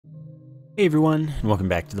Hey everyone, and welcome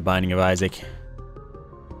back to the Binding of Isaac.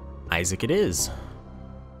 Isaac it is.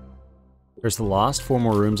 There's the Lost, 4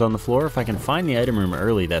 more rooms on the floor. If I can find the item room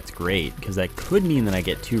early, that's great, because that could mean that I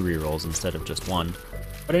get 2 rerolls instead of just 1.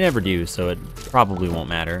 But I never do, so it probably won't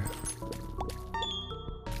matter.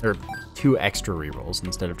 Or 2 extra rerolls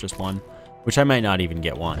instead of just 1, which I might not even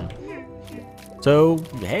get 1. So,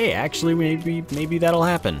 hey, actually maybe that'll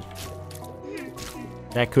happen.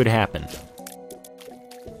 That could happen.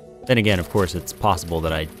 Then again, of course, it's possible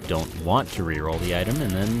that I don't want to reroll the item,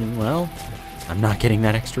 and then, well, I'm not getting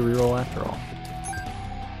that extra reroll after all.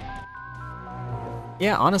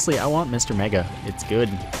 Yeah, honestly, I want Mr. Mega. It's good.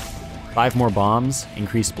 5 more bombs,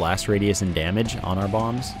 increased blast radius and damage on our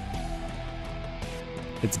bombs.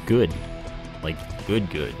 It's good. Like,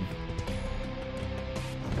 good.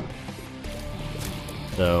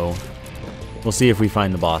 So, we'll see if we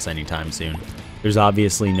find the boss anytime soon. There's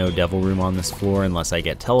obviously no devil room on this floor unless I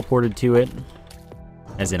get teleported to it.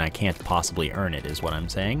 As in, I can't possibly earn it, is what I'm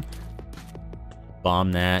saying.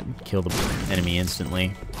 Bomb that, kill the enemy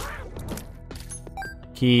instantly.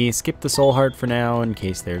 Key, skip the soul heart for now in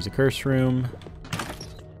case there's a curse room.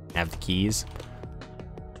 Have the keys.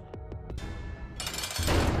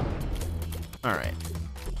 Alright.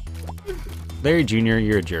 Larry Jr.,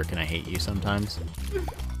 you're a jerk and I hate you sometimes.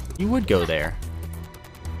 You would go there.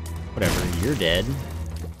 Whatever, you're dead.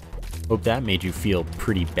 Hope that made you feel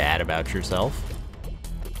pretty bad about yourself.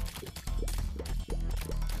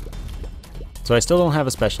 So I still don't have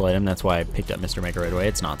a special item, that's why I picked up Mr. Mega right away.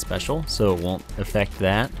 It's not special, so it won't affect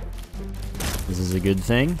that. This is a good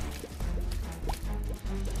thing.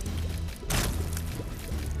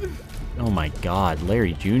 Oh my god,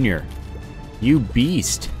 Larry Jr. You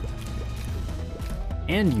beast!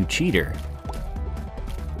 And you cheater.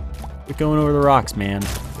 Quit going over the rocks, man.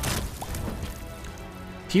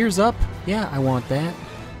 Tears up? Yeah, I want that.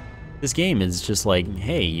 This game is just like,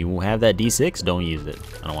 hey, you have that D6, don't use it.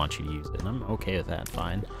 I don't want you to use it, and I'm okay with that,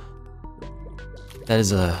 fine. That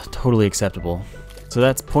is totally acceptable. So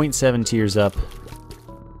that's 0.7 tears up.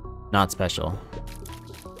 Not special.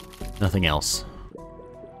 Nothing else.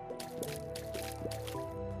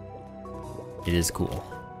 It is cool.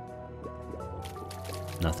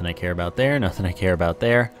 Nothing I care about there, nothing I care about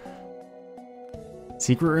there.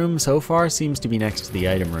 Secret room so far seems to be next to the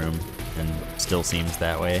item room, and still seems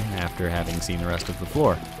that way after having seen the rest of the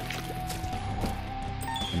floor.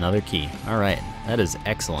 Another key. Alright, that is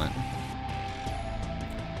excellent.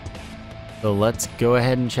 So let's go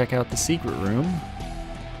ahead and check out the secret room.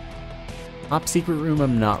 Top secret room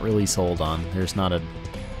I'm not really sold on. There's not a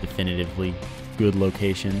definitively good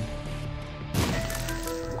location.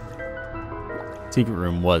 Secret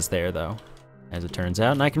room was there though, as it turns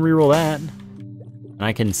out, and I can reroll that. And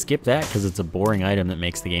I can skip that because it's a boring item that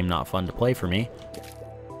makes the game not fun to play for me.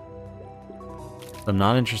 I'm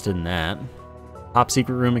not interested in that. Top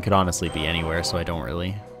secret room, it could honestly be anywhere, so I don't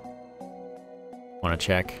really want to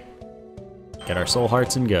check. Get our soul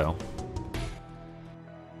hearts and go.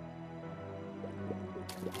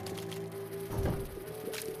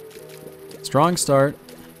 Strong start.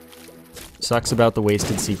 Sucks about the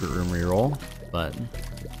wasted secret room reroll, but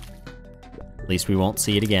at least we won't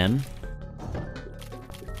see it again.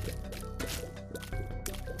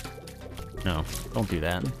 No, don't do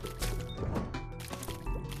that.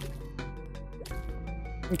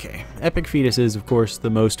 Okay, Epic Fetus is, of course, the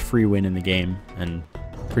most free win in the game, and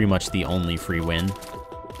pretty much the only free win.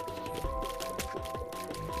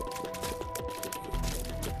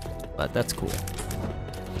 But that's cool.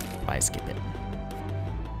 Why skip it?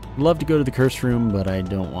 I'd love to go to the curse room, but I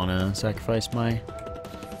don't want to sacrifice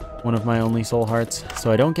one of my only soul hearts.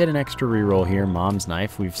 So I don't get an extra reroll here. Mom's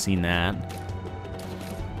Knife, we've seen that.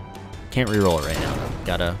 Can't reroll it right now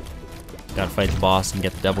though. Gotta fight the boss and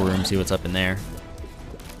get the devil room, see what's up in there.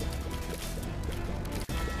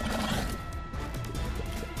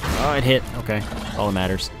 Oh, it hit. Okay, that's all that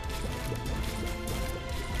matters.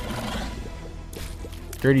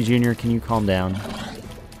 Dirty Jr., can you calm down?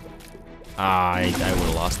 I would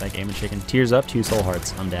have lost that game of chicken. Tears up, 2 soul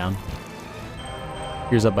hearts. I'm down.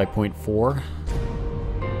 Tears up by 0.4.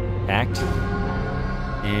 Packed.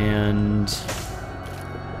 And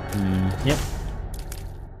yep.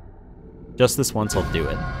 Just this once I'll do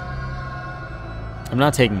it. I'm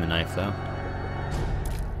not taking the knife though.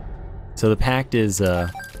 So the pact is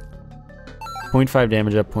 0.5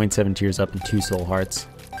 damage up, 0.7 tears up, and 2 soul hearts.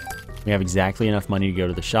 We have exactly enough money to go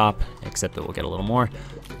to the shop, except that we'll get a little more.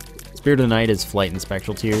 Spirit of the Night is flight and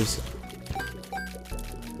spectral tears.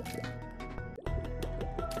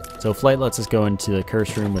 So flight lets us go into the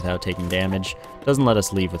curse room without taking damage. Doesn't let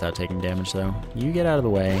us leave without taking damage though. You get out of the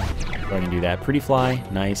way so I can do that. Pretty fly,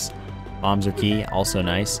 nice. Bombs are key, also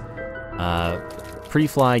nice. Pretty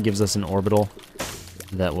Fly gives us an orbital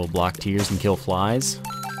that will block tears and kill flies.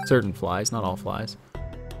 Certain flies, not all flies.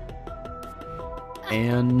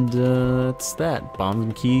 And that's that. Bombs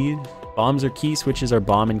and key. Bombs are key, switches are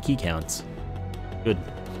bomb and key counts. Good.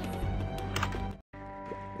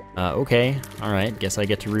 Okay, alright, guess I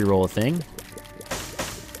get to reroll a thing.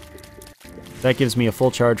 That gives me a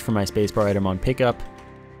full charge for my spacebar item on pickup,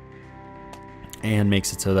 and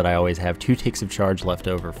makes it so that I always have 2 ticks of charge left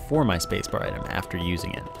over for my spacebar item after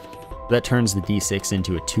using it. That turns the D6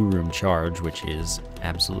 into a 2-room charge, which is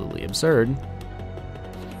absolutely absurd.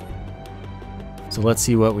 So let's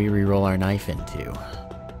see what we reroll our knife into.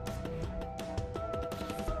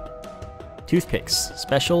 Toothpicks,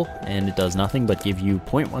 special, and it does nothing but give you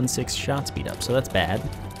 0.16 shot speed up, so that's bad.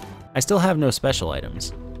 I still have no special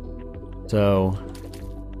items, so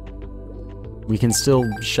we can still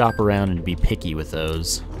shop around and be picky with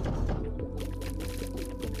those.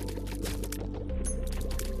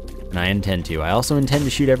 And I intend to. I also intend to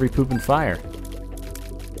shoot every poop and fire.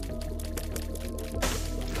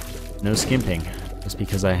 No skimping, just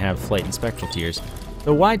because I have flight and spectral tears.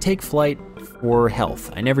 So why take flight for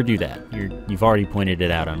health? I never do that. You've already pointed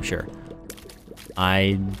it out, I'm sure.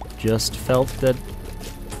 I just felt that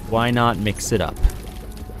why not mix it up?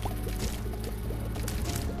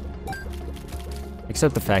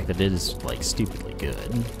 Except the fact that it is, like, stupidly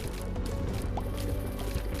good.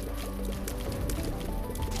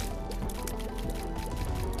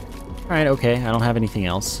 Alright, okay, I don't have anything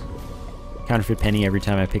else. Counterfeit penny every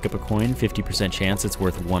time I pick up a coin, 50% chance it's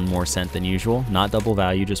worth 1 more cent than usual. Not double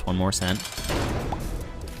value, just 1 more cent.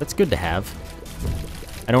 That's good to have.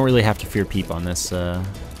 I don't really have to fear peep on this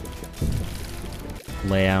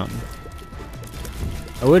layout.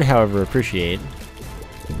 I would, however, appreciate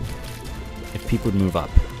if peep would move up,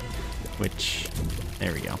 which,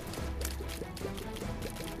 there we go.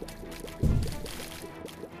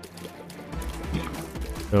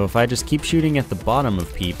 So if I just keep shooting at the bottom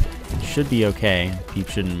of peep, it should be okay. Peep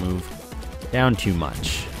shouldn't move down too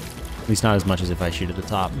much. At least not as much as if I shoot at the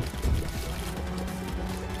top.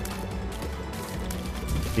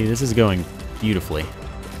 See, this is going beautifully.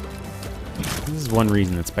 This is one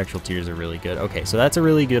reason that Spectral Tears are really good. Okay, so that's a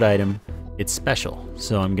really good item. It's special,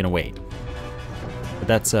 so I'm gonna wait. But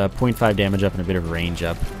that's 0.5 damage up and a bit of range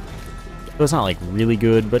up. So it's not like really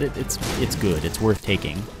good, but it's good. It's worth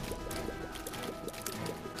taking.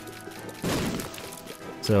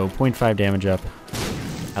 So 0.5 damage up.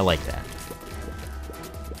 I like that.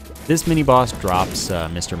 This mini boss drops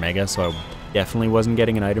Mr. Mega, so I definitely wasn't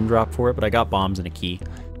getting an item drop for it, but I got bombs and a key,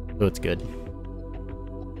 so it's good.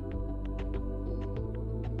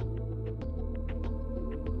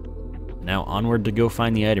 Now onward to go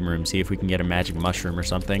find the item room, see if we can get a magic mushroom or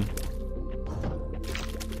something.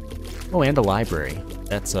 Oh, and a library.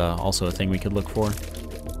 That's also a thing we could look for.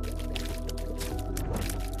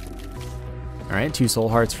 Alright, 2 soul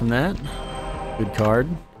hearts from that. Good card.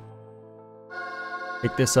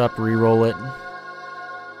 Pick this up, re-roll it.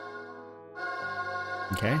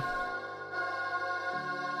 Okay.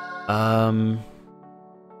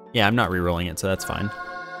 Yeah, I'm not re-rolling it, so that's fine.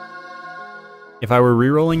 If I were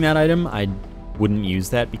re-rolling that item, I wouldn't use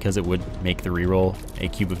that because it would make the re-roll a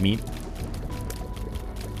cube of meat.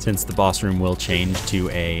 Since the boss room will change to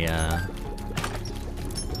a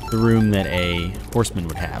the room that a horseman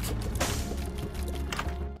would have.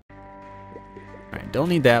 Alright, don't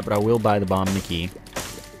need that, but I will buy the bomb and the key.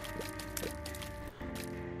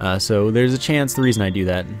 So there's a chance, the reason I do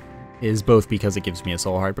that is both because it gives me a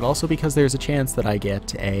soul heart, but also because there's a chance that I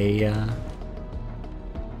get a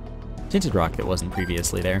tinted rock that wasn't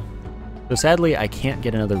previously there. So sadly, I can't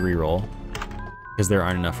get another reroll because there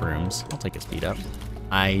aren't enough rooms. I'll take a speed up.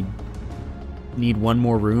 I need 1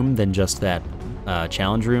 more room than just that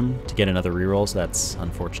challenge room to get another reroll, so that's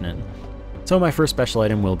unfortunate. So my first special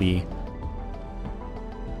item will be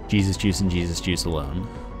Jesus Juice and Jesus Juice alone.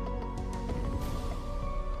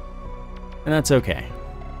 And that's okay.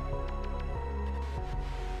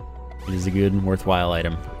 It is a good, worthwhile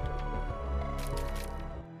item.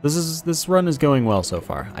 This run is going well so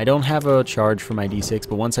far. I don't have a charge for my D6,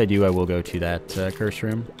 but once I do, I will go to that curse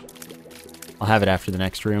room. I'll have it after the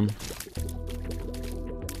next room.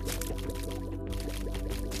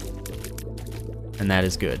 And that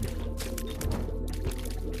is good.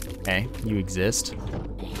 Okay, you exist.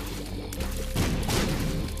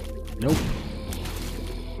 Nope.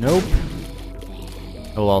 Nope.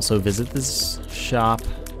 I will also visit this shop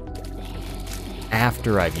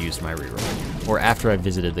after I've used my reroll. Or after I've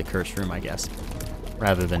visited the curse room, I guess.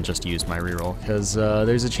 Rather than just use my reroll. Because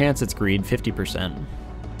there's a chance it's greed, 50%.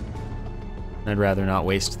 I'd rather not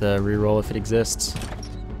waste the reroll if it exists.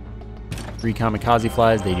 3 kamikaze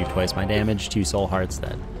flies, they do twice my damage. 2 soul hearts,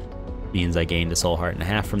 that means I gained a soul heart and a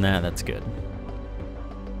half from that. That's good.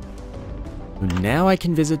 Now I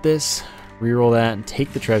can visit this, reroll that, and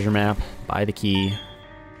take the treasure map, buy the key.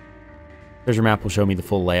 Treasure map will show me the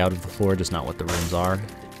full layout of the floor, just not what the rooms are.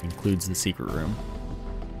 It includes the secret room,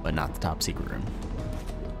 but not the top secret room.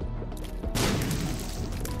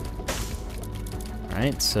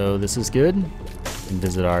 Alright, so this is good. We can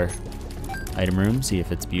visit our item room, see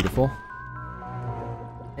if it's beautiful.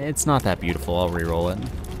 It's not that beautiful, I'll reroll it.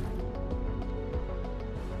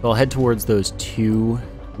 So I'll head towards those 2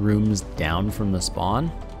 rooms down from the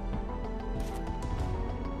spawn.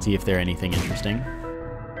 See if they're anything interesting.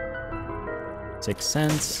 6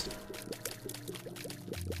 cents.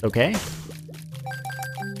 Okay.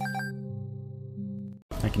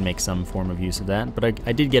 I can make some form of use of that, but I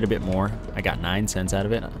did get a bit more. I got 9 cents out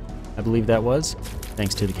of it, I believe that was,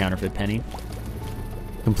 thanks to the counterfeit penny.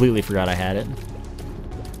 Completely forgot I had it,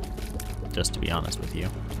 just to be honest with you.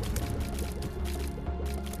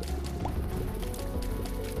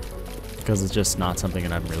 Because it's just not something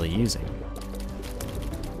that I'm really using.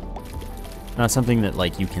 Not something that,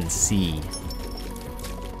 like, you can see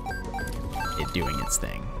it doing its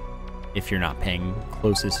thing if you're not paying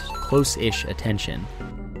close-ish attention.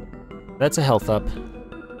 That's a health up.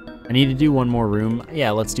 I need to do one more room.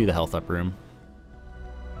 Yeah, let's do the health up room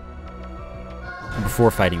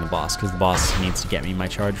before fighting the boss, because the boss needs to get me my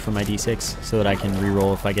charge from my d6 so that I can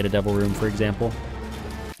reroll if I get a devil room, for example.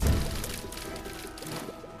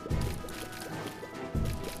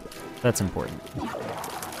 That's important.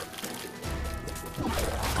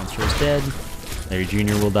 Monster is dead. Larry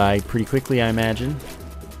Jr. will die pretty quickly, I imagine.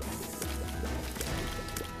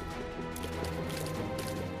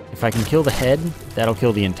 If I can kill the head, that'll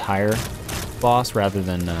kill the entire boss rather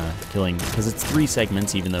than killing, because it's 3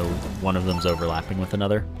 segments even though one of them's overlapping with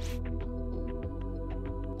another.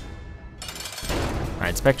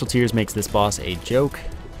 Alright, Spectral Tears makes this boss a joke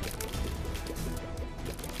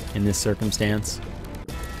in this circumstance.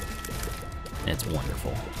 And it's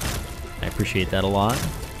wonderful. I appreciate that a lot.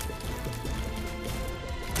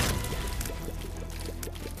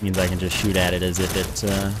 Means I can just shoot at it as if it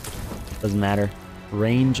doesn't matter.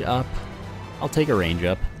 Range up. I'll take a range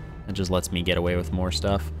up. It just lets me get away with more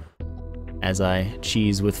stuff as I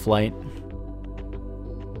cheese with flight.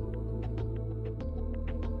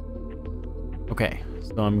 Okay,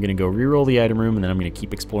 so I'm gonna go reroll the item room and then I'm gonna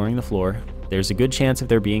keep exploring the floor. There's a good chance of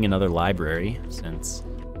there being another library since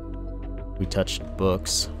we touched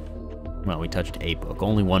books. Well, we touched a book.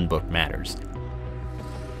 Only one book matters.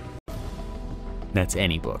 That's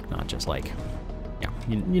any book, not just like, yeah,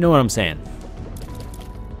 you know what I'm saying.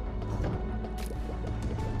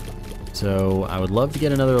 So I would love to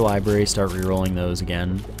get another library, start rerolling those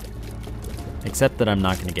again. Except that I'm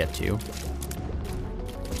not going to get to.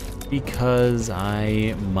 Because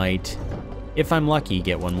I might, if I'm lucky,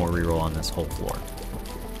 get one more reroll on this whole floor.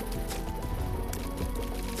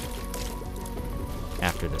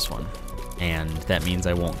 After this one. And that means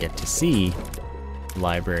I won't get to see the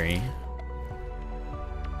library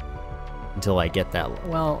until I get that.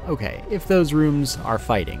 Well, okay, if those rooms are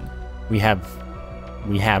fighting, we have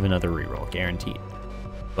another reroll, guaranteed.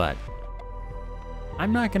 But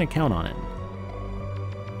I'm not gonna count on it.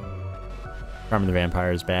 Charm of the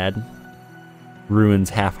Vampire is bad. Ruins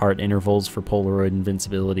half-heart intervals for Polaroid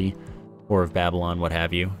invincibility, or of Babylon, what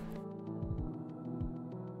have you.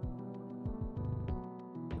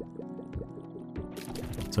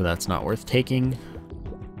 So that's not worth taking.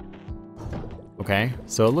 Okay,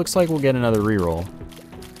 so it looks like we'll get another reroll.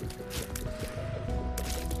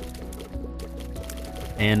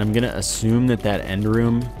 And I'm gonna assume that that end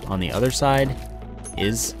room on the other side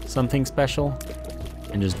is something special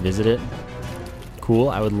and just visit it. Cool,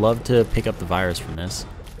 I would love to pick up the virus from this.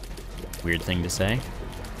 Weird thing to say.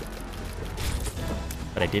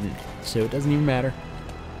 But I didn't, so it doesn't even matter.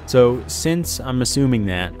 So since I'm assuming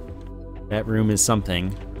that that room is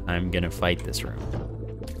something, I'm gonna fight this room.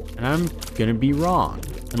 And I'm gonna be wrong,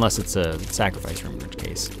 unless it's a sacrifice room, in which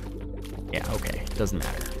case, yeah, okay, doesn't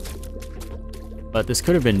matter. But this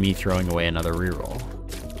could have been me throwing away another reroll,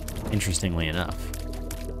 interestingly enough.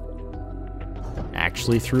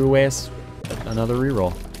 Actually threw away another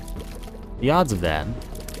reroll. The odds of that.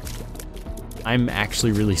 I'm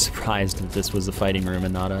actually really surprised that this was a fighting room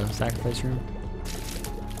and not a sacrifice room.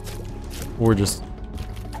 Or just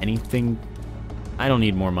anything. I don't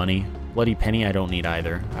need more money. Bloody Penny I don't need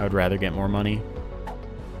either. I would rather get more money.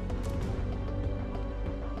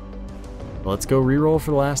 Let's go reroll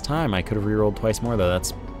for the last time. I could have rerolled twice more though.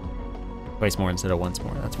 That's twice more instead of once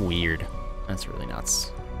more. That's weird. That's really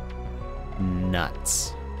nuts.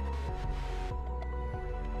 Nuts.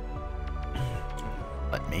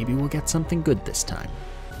 But maybe we'll get something good this time.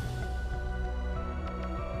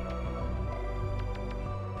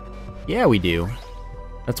 Yeah, we do.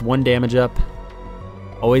 That's 1 damage up.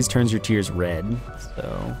 Always turns your tiers red,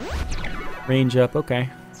 so range up, okay,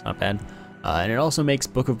 it's not bad. And it also makes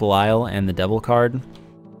Book of Belial and the Devil card,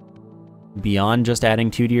 beyond just adding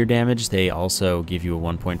 2 to your damage, they also give you a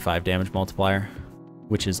 1.5 damage multiplier,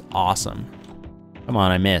 which is awesome. Come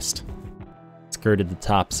on, I missed. Skirted the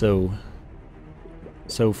top so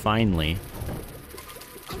finely.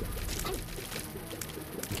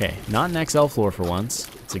 Okay, not an XL floor for once.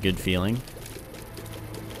 It's a good feeling.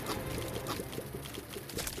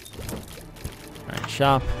 Alright,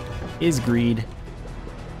 shop is greed.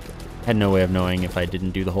 Had no way of knowing if I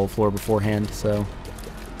didn't do the whole floor beforehand, so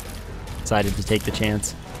decided to take the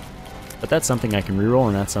chance. But that's something I can reroll,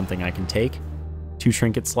 and that's something I can take. 2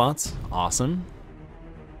 trinket slots, awesome.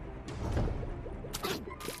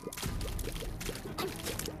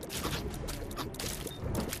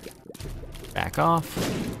 Back off.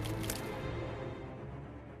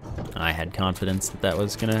 I had confidence that that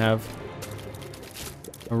was gonna have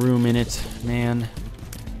a room in it, man.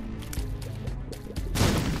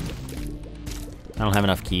 I don't have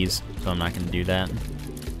enough keys, so I'm not gonna do that.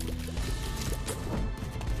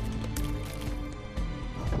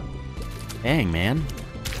 Dang, man.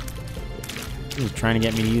 He was trying to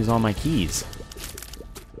get me to use all my keys.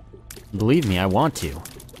 Believe me, I want to.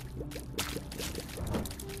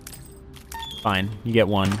 Fine, you get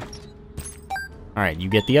 1. Alright, you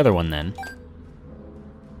get the other one then.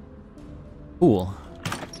 Cool.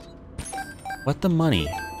 What the money?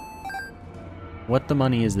 What the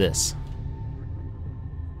money is this?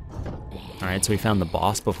 Alright, so we found the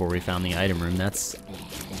boss before we found the item room. That's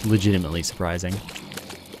legitimately surprising.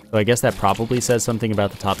 So I guess that probably says something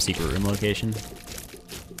about the top secret room location.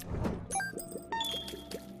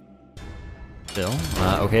 Still.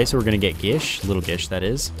 Okay, so we're gonna get Gish, Little Gish that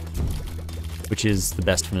is, which is the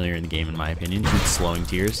best familiar in the game in my opinion. Shoots slowing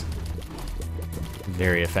tears.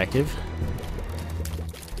 Very effective.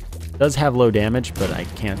 Does have low damage, but I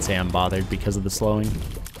can't say I'm bothered because of the slowing.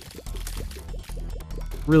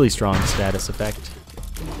 Really strong status effect.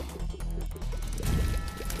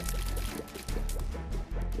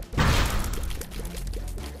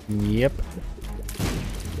 Yep.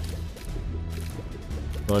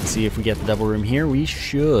 Let's see if we get the double room here. We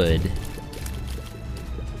should.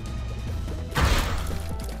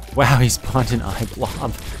 Wow, he spawned an eye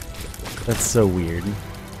blob. That's so weird.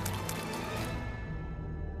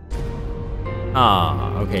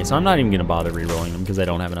 Ah, okay, so I'm not even gonna bother re-rolling them because I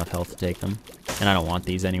don't have enough health to take them. And I don't want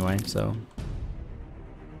these anyway, so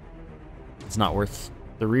it's not worth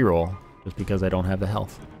the re-roll just because I don't have the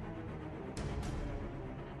health.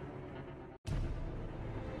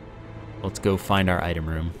 Let's go find our item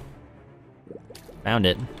room. Found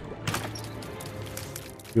it.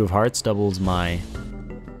 2 of hearts doubles my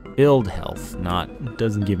build health,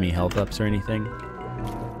 doesn't give me health ups or anything.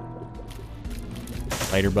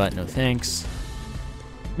 Fighter butt, no thanks.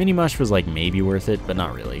 Mini mush was like maybe worth it, but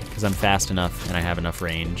not really, because I'm fast enough and I have enough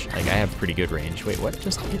range. Like I have pretty good range. Wait, what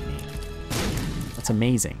just hit me? That's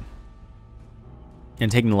amazing.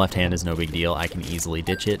 And taking the left hand is no big deal. I can easily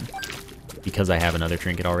ditch it because I have another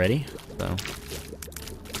trinket already, so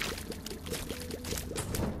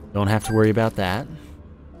don't have to worry about that.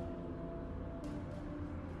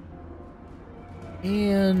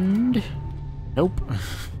 And nope.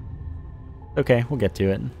 Okay, we'll get to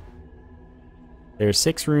it. There's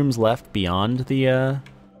 6 rooms left beyond the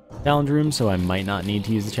challenge room, so I might not need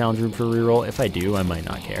to use the challenge room for a reroll. If I do, I might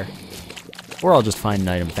not care. Or I'll just find an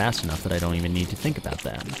item fast enough that I don't even need to think about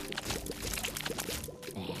that.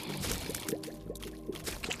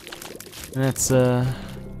 And that's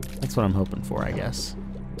what I'm hoping for, I guess.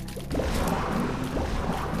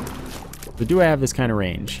 But do I have this kind of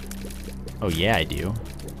range? Oh yeah, I do.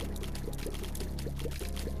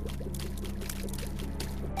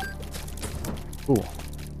 Cool.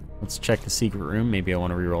 Let's check the secret room. Maybe I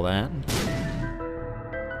want to reroll that.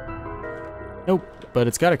 Nope, but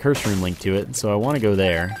it's got a curse room link to it, so I want to go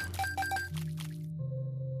there.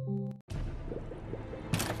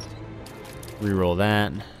 Reroll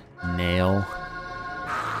that. Nail.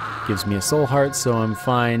 Gives me a soul heart, so I'm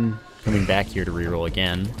fine coming back here to reroll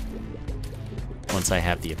again once I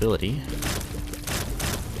have the ability.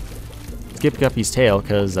 Skip Guppy's tail,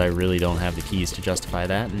 because I really don't have the keys to justify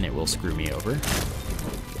that, and it will screw me over.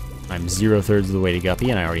 I'm 0/3 of the way to Guppy,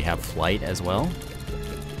 and I already have flight as well.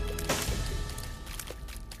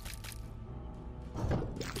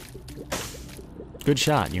 Good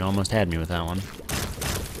shot. You almost had me with that one.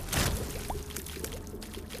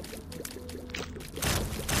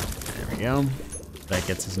 There we go. That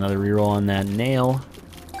gets us another reroll on that nail.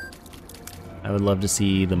 I would love to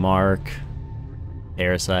see the mark,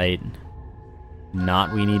 parasite.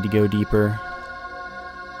 Not we need to go deeper.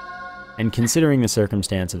 And considering the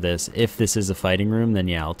circumstance of this, if this is a fighting room, then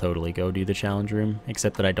yeah, I'll totally go do the challenge room.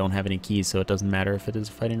 Except that I don't have any keys, so it doesn't matter if it is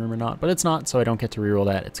a fighting room or not. But it's not, so I don't get to reroll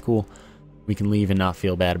that. It's cool. We can leave and not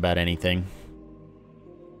feel bad about anything.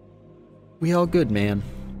 We all good, man.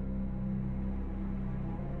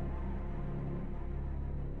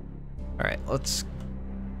 Alright, let's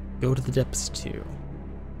go to the depths too.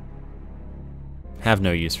 Have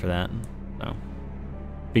no use for that, so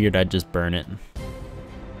figured I'd just burn it.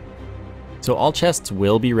 So all chests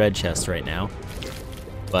will be red chests right now,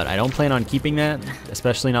 but I don't plan on keeping that,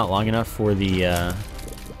 especially not long enough for the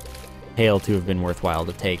hail to have been worthwhile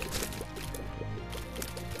to take.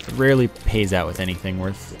 It rarely pays out with anything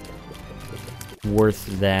worth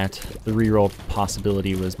that. The reroll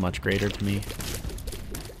possibility was much greater to me.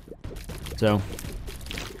 So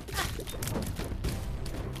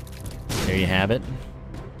there you have it.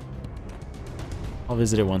 I'll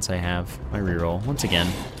visit it once I have my reroll. Once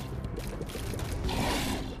again.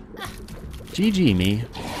 GG me.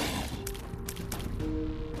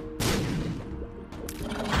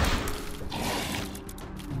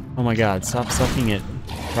 Oh my god, stop sucking at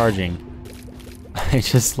charging. I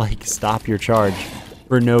just like stop your charge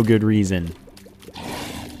for no good reason.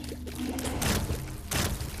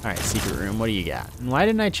 Alright, secret room, what do you got? And why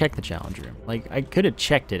didn't I check the challenge room? Like, I could have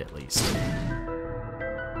checked it at least.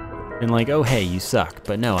 And like, oh hey, you suck.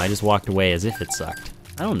 But no, I just walked away as if it sucked.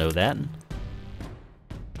 I don't know that.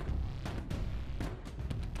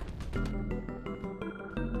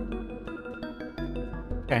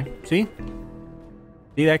 Okay, see?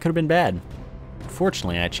 See, that could have been bad.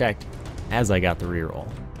 Fortunately, I checked as I got the reroll.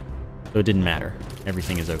 So it didn't matter.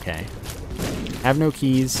 Everything is okay. Have no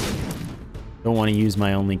keys. Don't want to use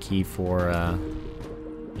my only key for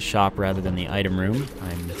the shop rather than the item room.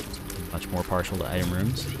 I'm much more partial to item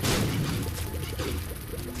rooms.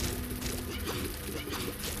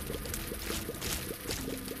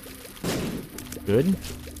 Good.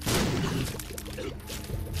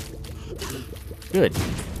 Good.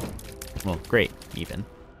 Well, great, even.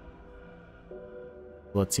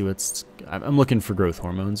 Let's see what's... I'm looking for growth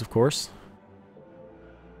hormones, of course.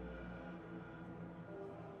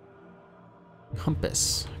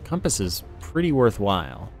 Compass. Compass is pretty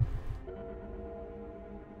worthwhile.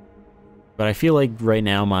 But I feel like right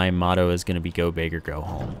now my motto is going to be go big or go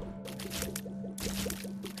home.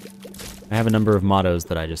 I have a number of mottos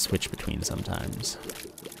that I just switch between sometimes.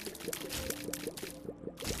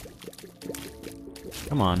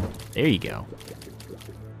 Come on. There you go.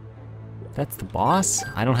 That's the boss?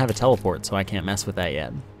 I don't have a teleport, so I can't mess with that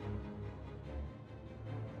yet.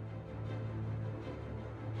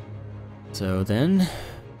 So then,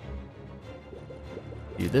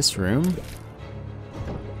 do this room.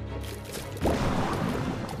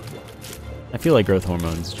 I feel like growth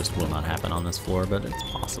hormones just will not happen on this floor, but it's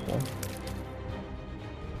possible.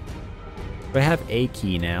 But I have a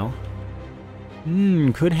key now.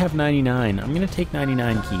 Could have 99. I'm gonna take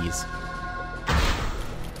 99 keys.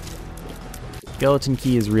 Skeleton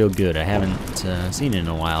key is real good. I haven't seen it in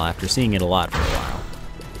a while after seeing it a lot for a while.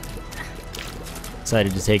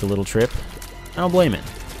 Decided to take a little trip. I don't blame it.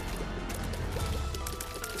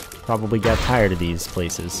 Probably got tired of these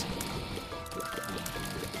places.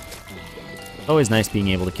 Always nice being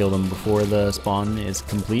able to kill them before the spawn is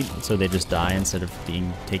complete, so they just die instead of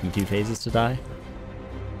taking 2 phases to die.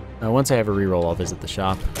 Once I have a reroll, I'll visit the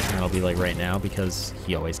shop, and I'll be like right now because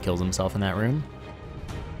he always kills himself in that room.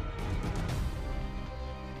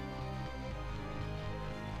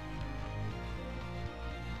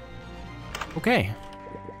 Okay.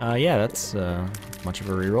 Yeah, that's much of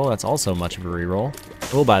a reroll. That's also much of a reroll.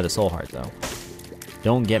 I will buy the soul heart, though.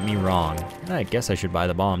 Don't get me wrong. I guess I should buy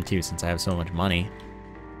the bomb, too, since I have so much money.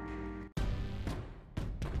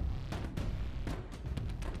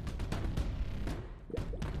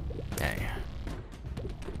 Okay.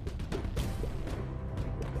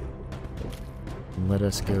 Let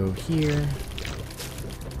us go here.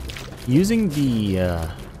 Using the,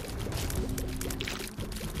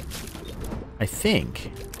 I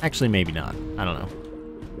think. Actually, maybe not. I don't know.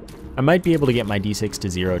 I might be able to get my D6 to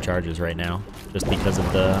 0 charges right now, just because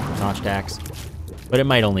of the notched axe. But it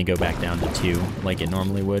might only go back down to 2, like it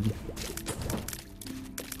normally would.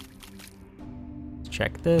 Let's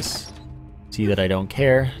check this. See that I don't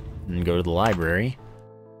care, and go to the library.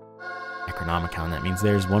 Necronomicon, that means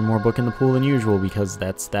there's one more book in the pool than usual, because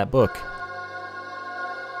that's that book.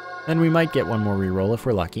 Then we might get one more reroll if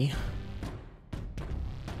we're lucky.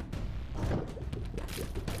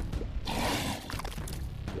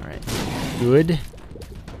 Alright, good.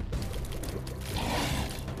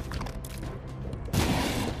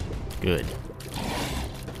 Good.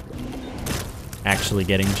 Actually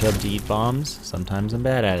getting Chubb to eat bombs. Sometimes I'm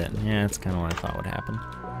bad at it. Yeah, that's kind of what I thought would happen.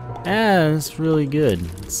 Ah, it's really good.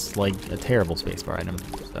 It's like a terrible spacebar item,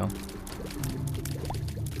 so.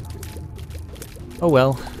 Oh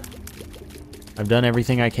well. I've done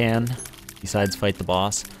everything I can, besides fight the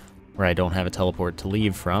boss, where I don't have a teleport to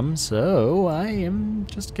leave from, so I am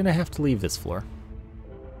just gonna have to leave this floor.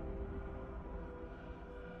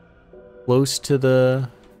 Close to the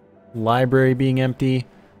library being empty,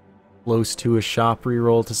 close to a shop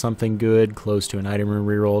reroll to something good, close to an item room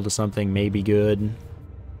reroll to something maybe good.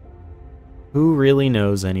 Who really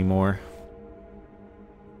knows anymore?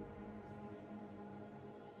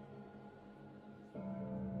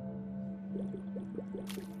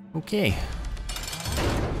 Okay.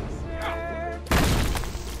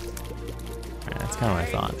 Alright, that's kind of what I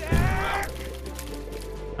thought.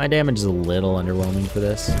 My damage is a little underwhelming for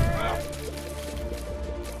this,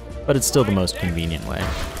 but it's still the most convenient way.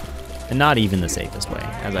 And not even the safest way,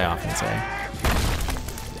 as I often say.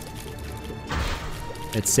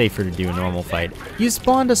 It's safer to do a normal fight. You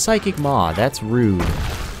spawned a Psychic Maw, that's rude.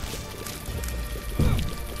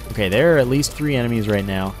 Okay, there are at least 3 enemies right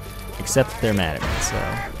now, except that they're mad at me, so.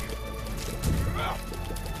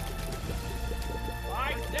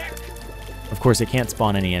 Of course, it can't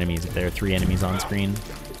spawn any enemies if there are 3 enemies on screen.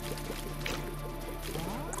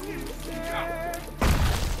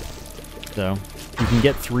 So, you can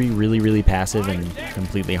get 3 really, really passive and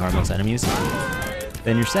completely harmless enemies,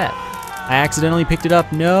 then you're set. I accidentally picked it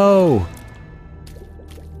up, no!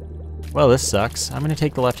 Well, this sucks. I'm gonna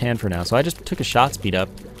take the left hand for now. So I just took a shot speed up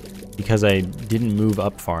because I didn't move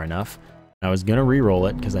up far enough. I was gonna re-roll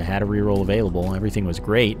it because I had a re-roll available. Everything was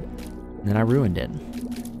great, and then I ruined it.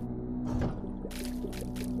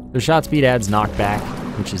 The shot speed adds knockback,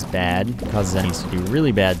 which is bad. Causes enemies to do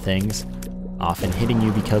really bad things, often hitting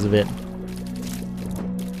you because of it.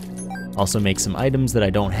 Also makes some items that I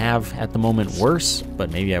don't have at the moment worse,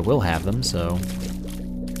 but maybe I will have them, so.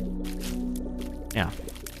 Yeah.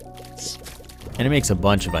 And it makes a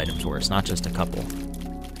bunch of items worse, not just a couple.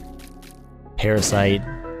 Parasite.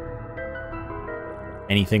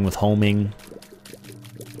 Anything with homing.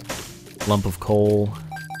 Lump of coal.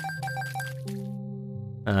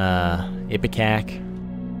 Ipecac.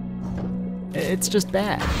 It's just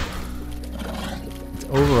bad. It's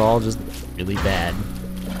overall just really bad.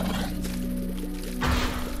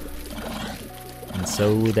 And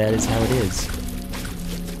so that is how it is.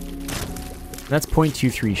 That's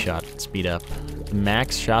 0.23 shot speed up. The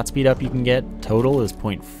max shot speed up you can get total is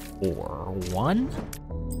 0.41?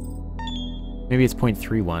 Maybe it's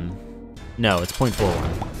 0.31. No, it's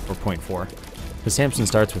 0.41 or 0.4. Because Samson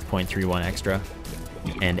starts with 0.31 extra,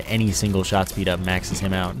 and any single shot speed up maxes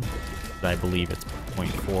him out. But I believe it's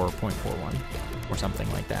 0.4, 0.41, or something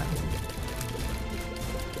like that.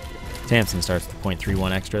 Samson starts with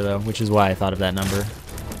 0.31 extra though, which is why I thought of that number.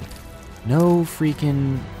 No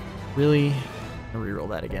freaking... Really? I'll reroll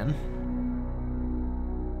that again.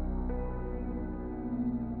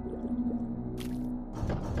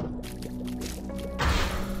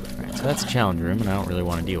 Alright, so that's a challenge room, and I don't really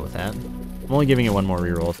want to deal with that. I'm only giving it one more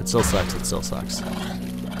reroll. If it still sucks, it still sucks.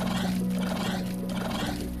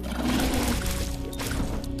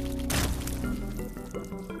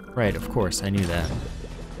 Right, of course, I knew that.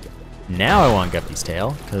 Now I want Guppy's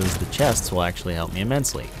tail, because the chests will actually help me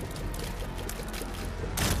immensely.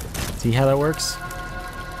 See how that works?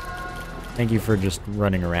 Thank you for just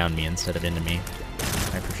running around me instead of into me.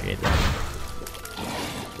 I appreciate that.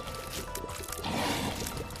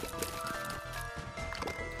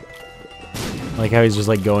 I like how he's just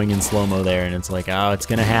like going in slow-mo there, and it's like, oh, it's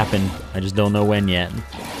gonna happen. I just don't know when yet.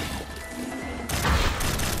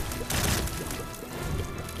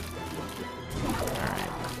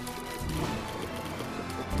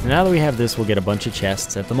 Now that we have this, we'll get a bunch of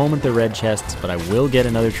chests. At the moment, they're red chests, but I will get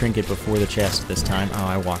another trinket before the chest this time. Oh,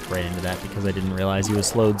 I walked right into that because I didn't realize he was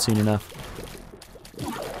slowed soon enough.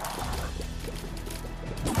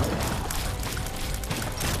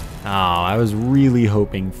 Oh, I was really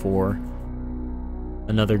hoping for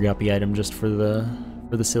another Guppy item just for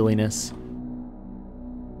the silliness.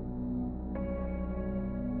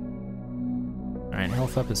 Alright,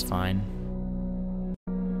 health up is fine.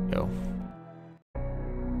 Go.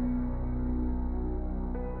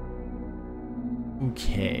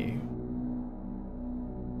 Okay.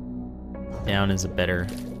 Down is a better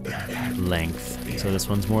length. So this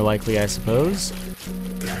one's more likely, I suppose.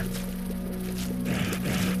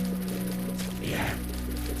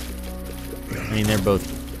 I mean, they're both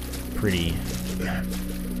pretty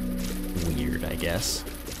weird, I guess.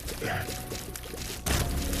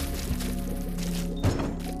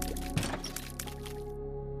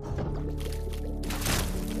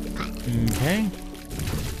 Okay.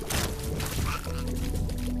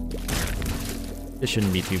 This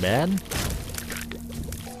shouldn't be too bad.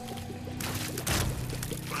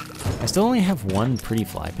 I still only have one pretty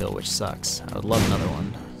fly pill, which sucks. I would love another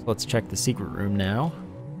one. So let's check the secret room now.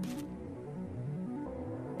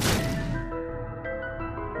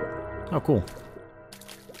 Oh, cool.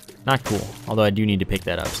 Not cool, although I do need to pick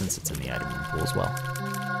that up since it's in the item room pool as well.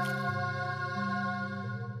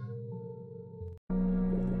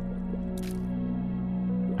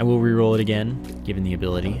 I will re-roll it again, given the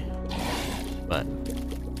ability, but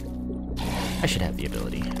I should have the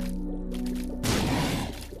ability.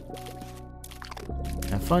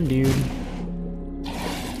 Have fun, dude.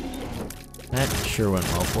 That sure went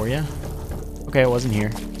well for you. Okay, it wasn't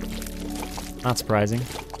here. Not surprising.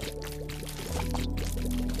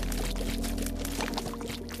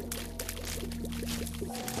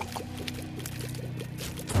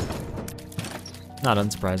 Not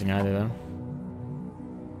unsurprising either, though.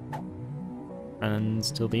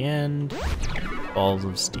 Runs till the end. Balls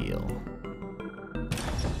of steel.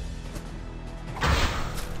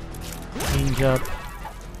 Change up.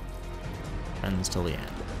 Runs till the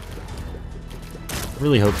end.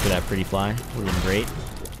 Really hoped for that pretty fly. Would have been great.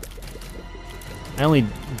 I only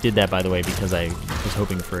did that, by the way, because I was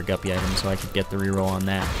hoping for a guppy item so I could get the reroll on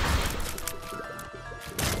that.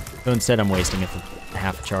 So instead I'm wasting it for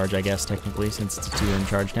half a charge, I guess, technically, since it's a 2-room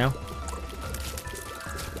charge now.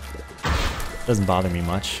 Doesn't bother me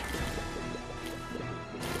much.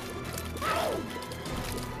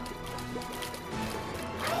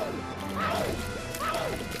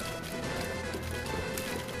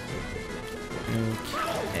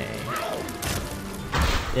 Okay.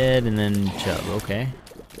 Dead and then chub, okay.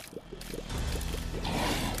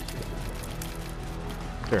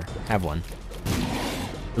 Sure, have one.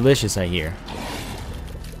 Delicious, I hear.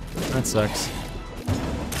 That sucks.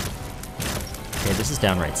 Okay, this is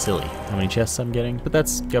downright silly. How many chests I'm getting? But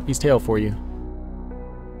that's Guppy's tail for you.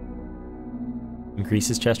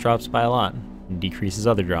 Increases chest drops by a lot, and decreases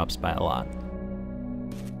other drops by a lot.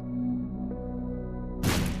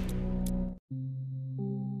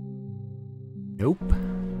 Nope.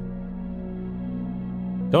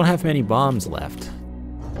 Don't have many bombs left.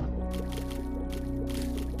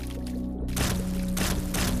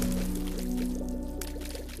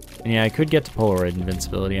 And yeah, I could get to Polaroid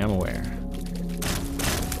invincibility, I'm aware.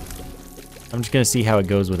 I'm just gonna see how it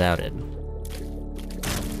goes without it.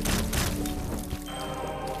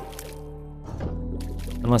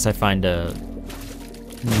 Unless I find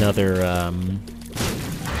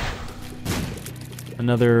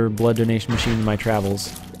another blood donation machine in my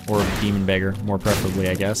travels. Or demon beggar, more preferably,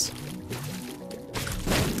 I guess.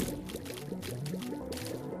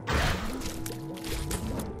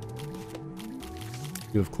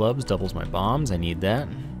 Two of clubs doubles my bombs, I need that.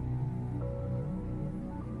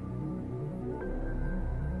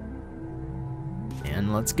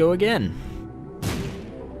 And let's go again.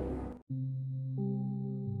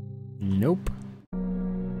 Nope.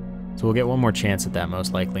 So we'll get one more chance at that,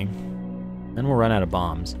 most likely. Then we'll run out of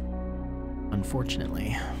bombs.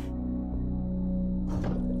 Unfortunately.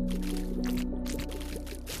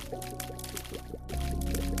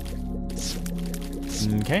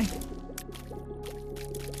 Okay.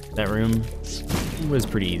 That room was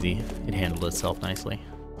pretty easy. It handled itself nicely.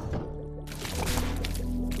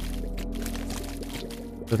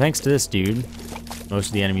 So thanks to this dude, most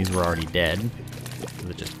of the enemies were already dead. So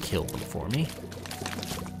it just killed them for me.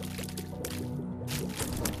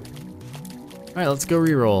 Alright, let's go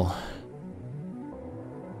reroll.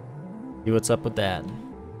 See what's up with that.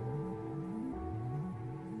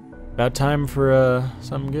 About time for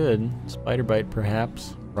something good. Spider bite,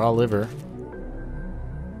 perhaps. Raw liver.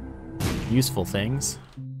 Useful things.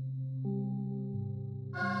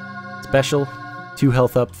 Special. 2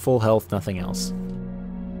 health up, full health, nothing else.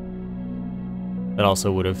 That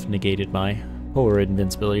also would have negated my Polaroid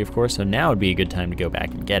invincibility, of course, so now would be a good time to go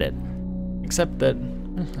back and get it. Except that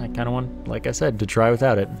I kind of want, like I said, to try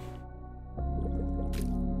without it.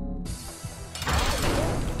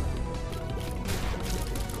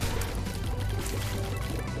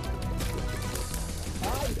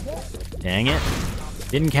 Dang it.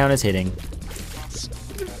 Didn't count as hitting.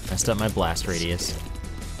 Messed up my blast radius.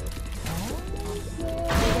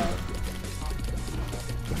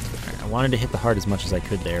 Alright, I wanted to hit the heart as much as I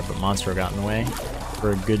could there, but Monstro got in the way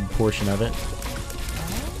for a good portion of it.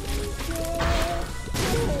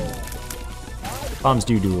 Bombs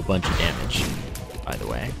do a bunch of damage, by the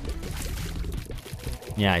way.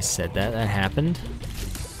 Yeah, I said that. That happened.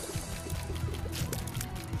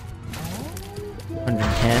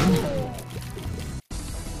 110.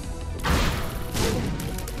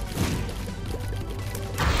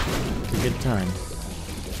 It's a good time.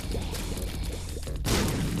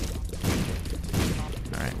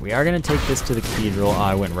 Alright, we are going to take this to the cathedral. Oh,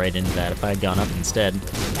 I went right into that. If I had gone up instead.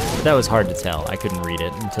 But that was hard to tell. I couldn't read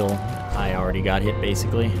it until I already got hit,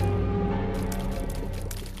 basically.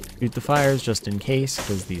 Shoot the fires just in case,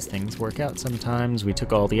 because these things work out sometimes. We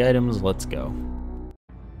took all the items. Let's go.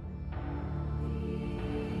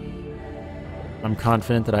 I'm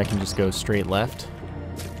confident that I can just go straight left.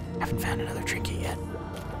 I haven't found another trinket yet.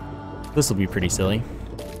 This will be pretty silly.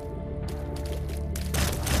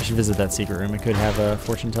 I should visit that secret room. It could have a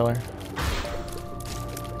fortune teller.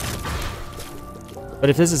 But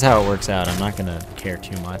if this is how it works out, I'm not gonna care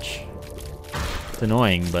too much. It's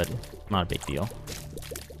annoying, but not a big deal.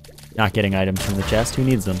 Not getting items from the chest, who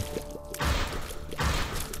needs them?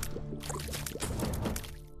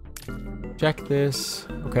 Check this.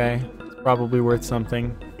 Okay, it's probably worth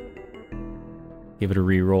something. Give it a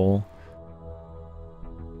reroll.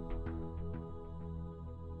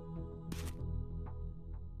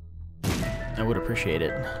 I would appreciate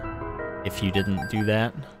it if you didn't do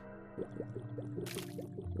that.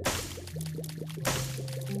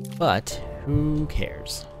 But who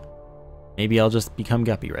cares? Maybe I'll just become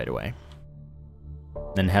Guppy right away.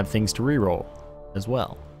 Then have things to reroll as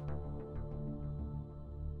well.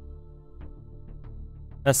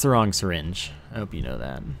 That's the wrong syringe. I hope you know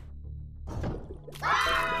that.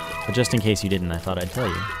 But just in case you didn't, I thought I'd tell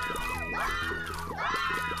you.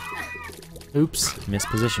 Oops,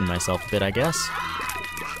 mispositioned myself a bit, I guess.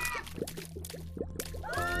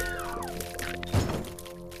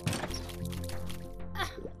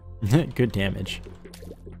 Good damage.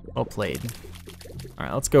 Well played.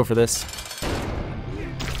 Alright, let's go for this.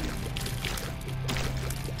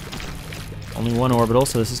 Only one orbital,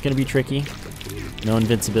 so this is going to be tricky. No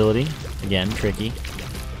invincibility. Again, tricky.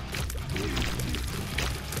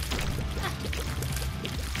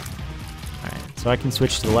 Alright, so I can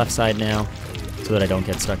switch to the left side now, so that I don't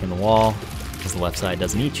get stuck in the wall, because the left side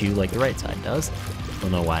doesn't eat you like the right side does.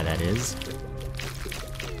 Don't know why that is.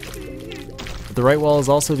 But the right wall is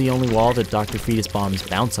also the only wall that Dr. Fetus bombs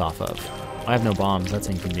bounce off of. I have no bombs, that's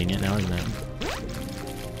inconvenient now, isn't it?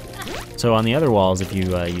 So on the other walls, if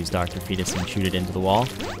you use Dr. Fetus and shoot it into the wall,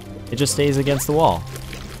 it just stays against the wall.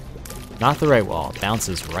 Not the right wall, it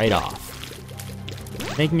bounces right off.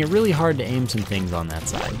 Making it really hard to aim some things on that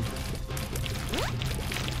side.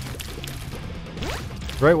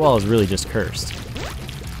 The right wall is really just cursed.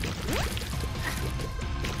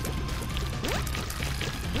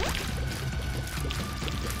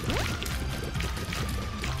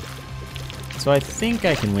 So I think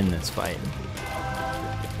I can win this fight.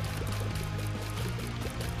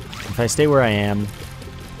 If I stay where I am,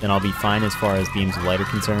 then I'll be fine as far as beams of light are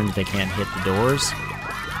concerned. They can't hit the doors.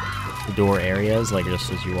 The door areas, like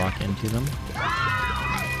just as you walk into them.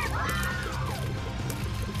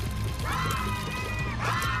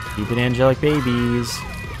 Stupid angelic babies.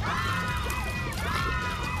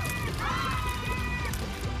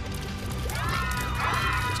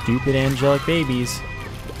 Stupid angelic babies.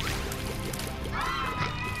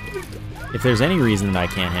 If there's any reason that I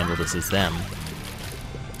can't handle this, it's them.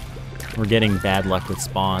 We're getting bad luck with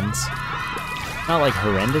spawns. Not like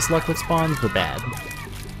horrendous luck with spawns, but bad.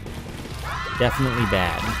 Definitely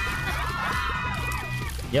bad.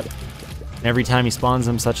 Yep. And every time he spawns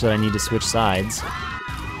them such that I need to switch sides.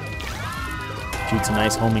 Shoots a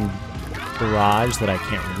nice homing barrage that I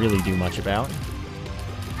can't really do much about.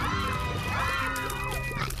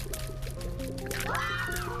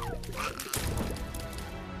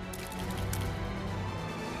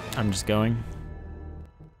 I'm just going.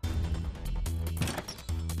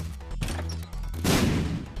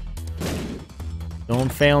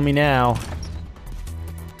 Don't fail me now.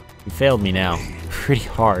 You failed me now. Pretty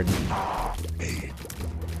hard.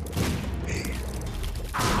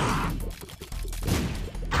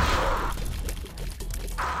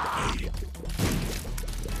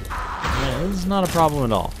 Yeah, this is not a problem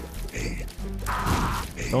at all.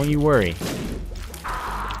 Don't you worry.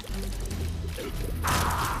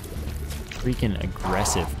 Freaking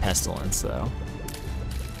aggressive pestilence, though.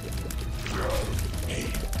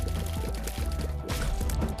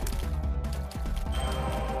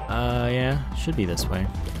 Yeah, should be this way.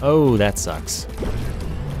 Oh, that sucks.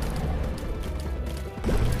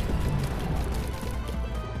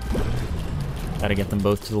 Gotta get them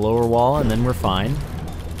both to the lower wall, and then we're fine.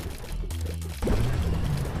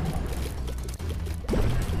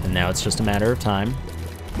 And now it's just a matter of time.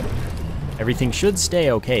 Everything should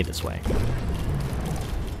stay okay this way.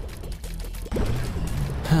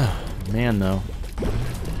 Man, though.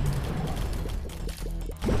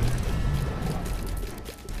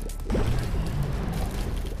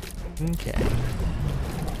 Okay.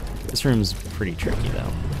 This room's pretty tricky,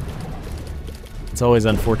 though. It's always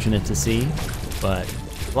unfortunate to see, but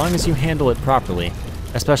as long as you handle it properly,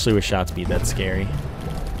 especially with shot speed, that's scary.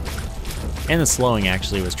 And the slowing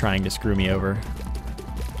actually was trying to screw me over.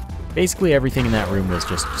 Basically everything in that room was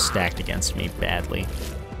just stacked against me badly.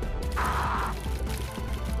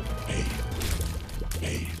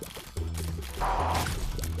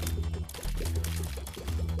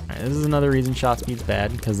 Alright, this is another reason shot speed's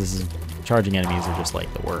bad, because this is charging enemies are just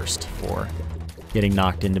like the worst for getting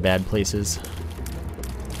knocked into bad places.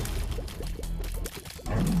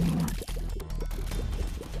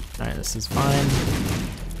 Alright, this is fine.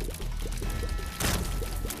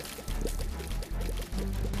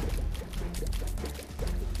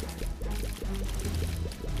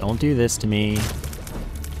 Don't do this to me.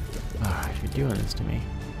 Oh, you're doing this to me.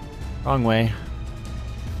 Wrong way.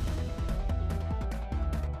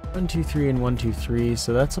 1, 2, 3, and 1, 2, 3,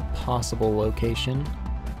 so that's a possible location.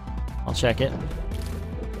 I'll check it.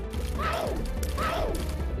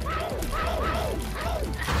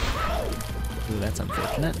 Ooh, that's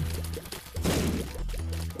unfortunate.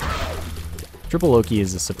 Triple Loki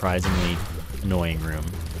is a surprisingly annoying room.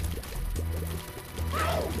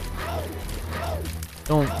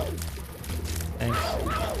 Don't. Thanks.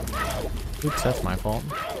 Oops, that's my fault.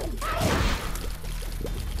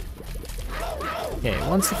 Okay,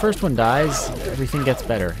 once the first one dies, everything gets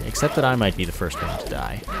better, except that I might be the first one to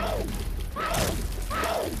die.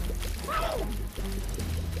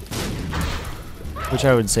 Which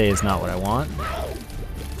I would say is not what I want.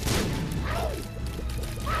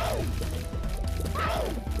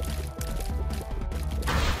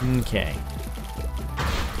 Okay.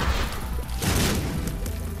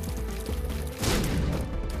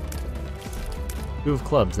 Two of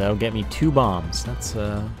clubs, that'll get me 2 bombs. That's,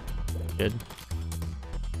 good.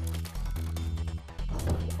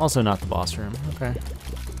 Also not the boss room, okay.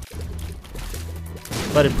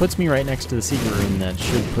 But it puts me right next to the secret room that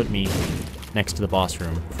should put me next to the boss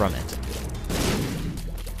room from it.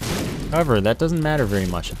 However, that doesn't matter very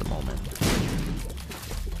much at the moment,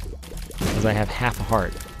 because I have half a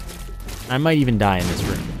heart. I might even die in this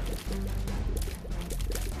room.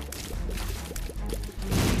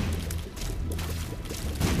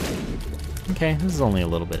 Okay, this is only a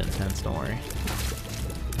little bit intense, don't worry.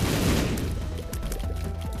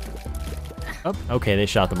 Oh, okay, they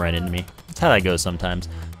shot them right into me. That's how that goes sometimes.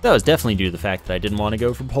 That was definitely due to the fact that I didn't want to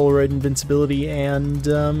go for Polaroid invincibility and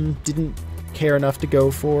didn't care enough to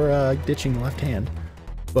go for ditching the left hand.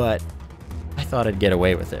 But I thought I'd get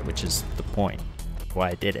away with it, which is the point, why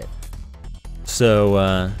I did it.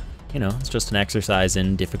 So, you know, it's just an exercise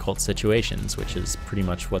in difficult situations, which is pretty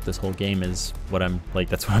much what this whole game is,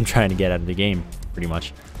 that's what I'm trying to get out of the game, pretty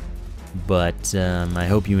much. But I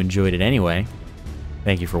hope you enjoyed it anyway.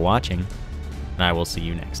 Thank you for watching, and I will see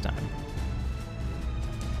you next time.